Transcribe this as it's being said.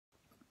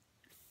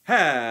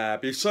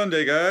Happy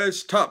Sunday,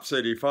 guys.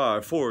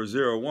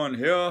 Tops85401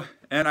 here.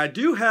 And I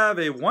do have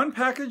a one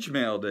package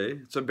mail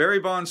day. It's a Barry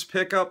Bonds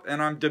pickup,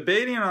 and I'm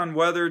debating on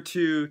whether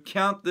to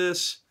count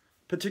this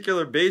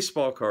particular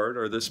baseball card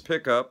or this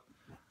pickup.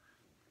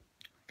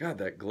 God,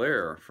 that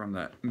glare from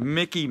that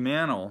Mickey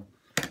Mantle.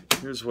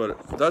 Here's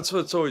what, that's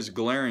what's always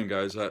glaring,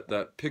 guys,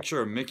 that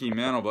picture of Mickey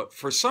Mantle. But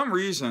for some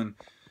reason,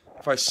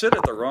 if I sit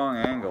at the wrong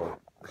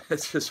angle,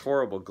 it's just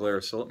horrible glare.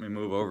 So let me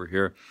move over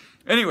here.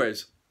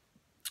 Anyways,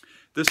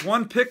 this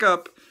one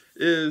pickup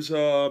is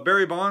a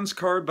Barry Bonds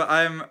card, but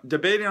I'm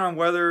debating on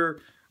whether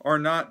or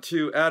not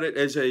to add it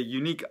as a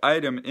unique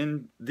item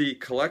in the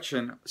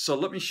collection. So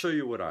let me show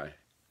you what I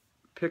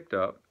picked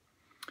up.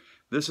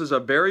 This is a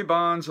Barry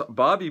Bonds,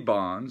 Bobby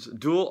Bonds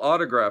dual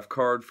autograph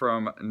card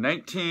from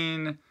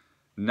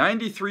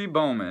 1993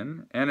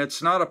 Bowman, and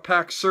it's not a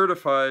pack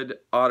certified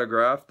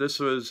autograph. This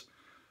was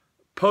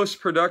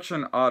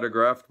post-production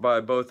autographed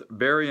by both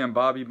Barry and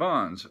Bobby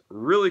Bonds.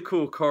 Really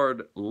cool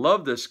card.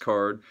 Love this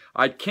card.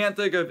 I can't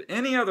think of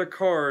any other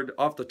card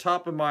off the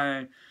top of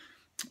my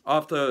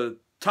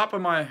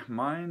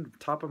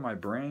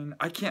brain.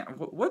 I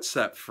can't. What's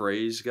that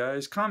phrase,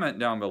 guys? Comment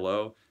down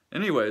below.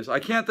 Anyways, I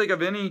can't think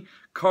of any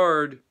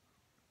card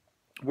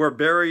where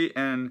Barry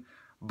and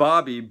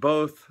Bobby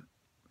both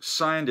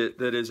signed it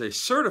that is a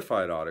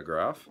certified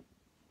autograph.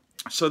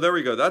 So there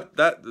we go.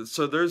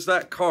 So there's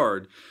that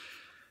card.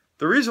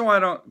 The reason why I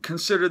don't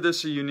consider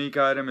this a unique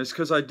item is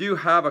because I do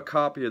have a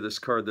copy of this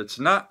card that's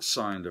not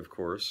signed, of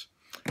course.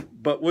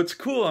 But what's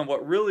cool and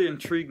what really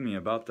intrigued me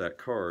about that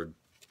card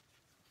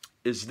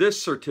is this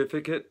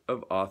certificate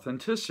of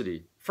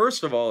authenticity.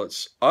 First of all,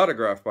 it's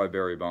autographed by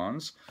Barry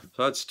Bonds.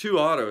 So that's 2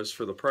 autos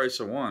for the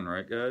price of 1,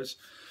 right, guys?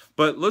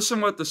 But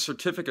listen what the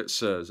certificate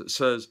says. It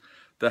says,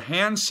 the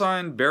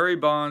hand-signed Barry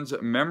Bonds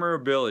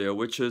memorabilia,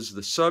 which is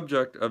the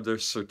subject of the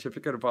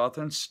certificate of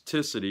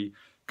authenticity,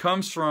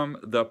 comes from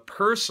the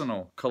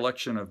personal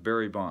collection of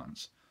Barry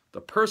Bonds. The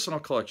personal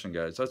collection,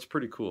 guys. That's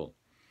pretty cool.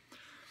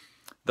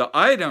 The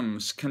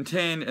items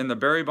contained in the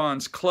Barry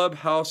Bonds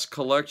Clubhouse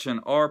collection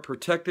are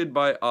protected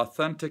by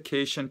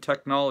authentication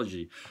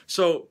technology.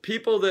 So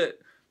people that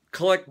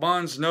collect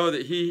Bonds know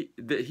that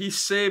he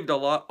saved a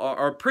lot,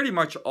 or pretty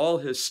much all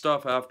his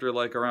stuff after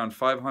like around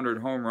 500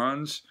 home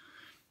runs.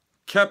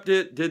 Kept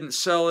it, didn't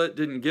sell it,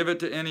 didn't give it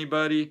to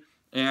anybody.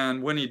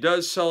 And when he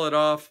does sell it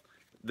off,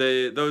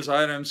 those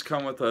items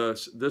come with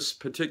this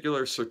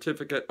particular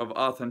certificate of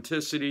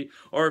authenticity,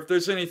 or if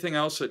there's anything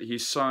else that he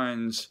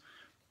signs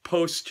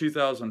post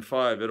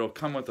 2005, it'll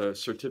come with a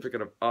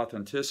certificate of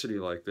authenticity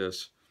like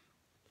this.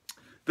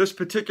 This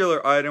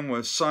particular item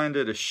was signed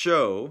at a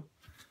show.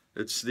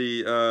 It's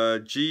the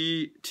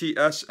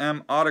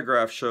GTSM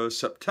Autograph Show,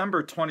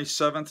 September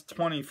 27th,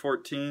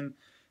 2014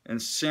 in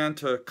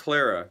Santa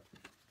Clara,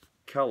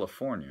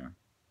 California.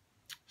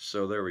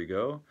 So there we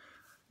go.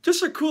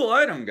 Just a cool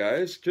item,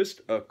 guys. Just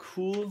a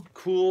cool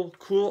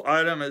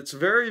item. It's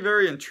very,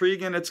 very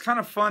intriguing. It's kind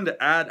of fun to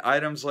add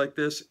items like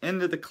this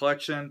into the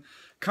collection.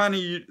 Kind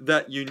of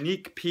that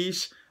unique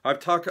piece. I've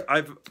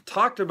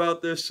talked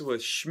about this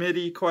with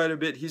Schmitty quite a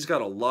bit. He's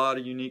got a lot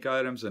of unique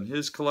items in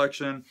his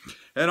collection.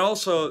 And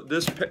also,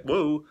 this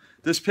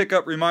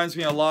pickup reminds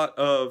me a lot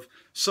of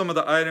some of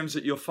the items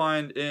that you'll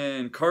find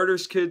in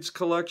Carter's Kids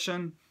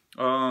collection,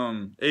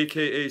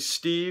 aka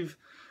Steve,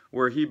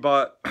 where he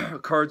bought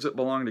cards that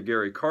belong to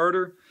Gary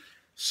Carter.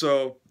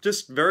 So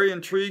just very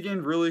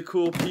intriguing, really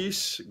cool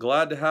piece.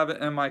 Glad to have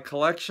it in my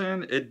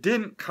collection. It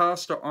didn't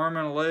cost an arm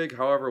and a leg,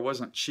 however, it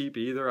wasn't cheap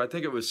either. I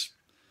think it was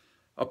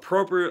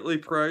appropriately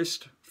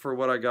priced for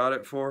what I got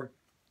it for.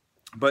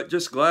 But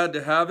just glad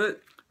to have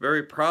it,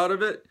 very proud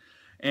of it,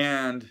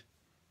 and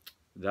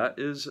that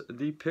is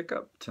the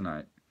pickup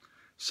tonight.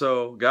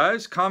 So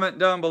guys, comment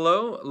down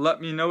below,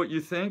 let me know what you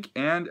think,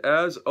 and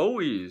as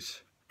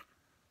always,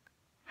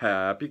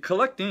 happy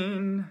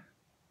collecting!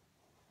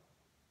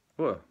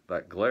 Whoa,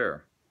 that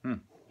glare.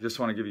 Just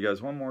want to give you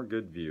guys one more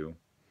good view.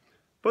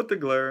 But the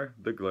glare,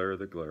 the glare,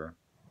 the glare.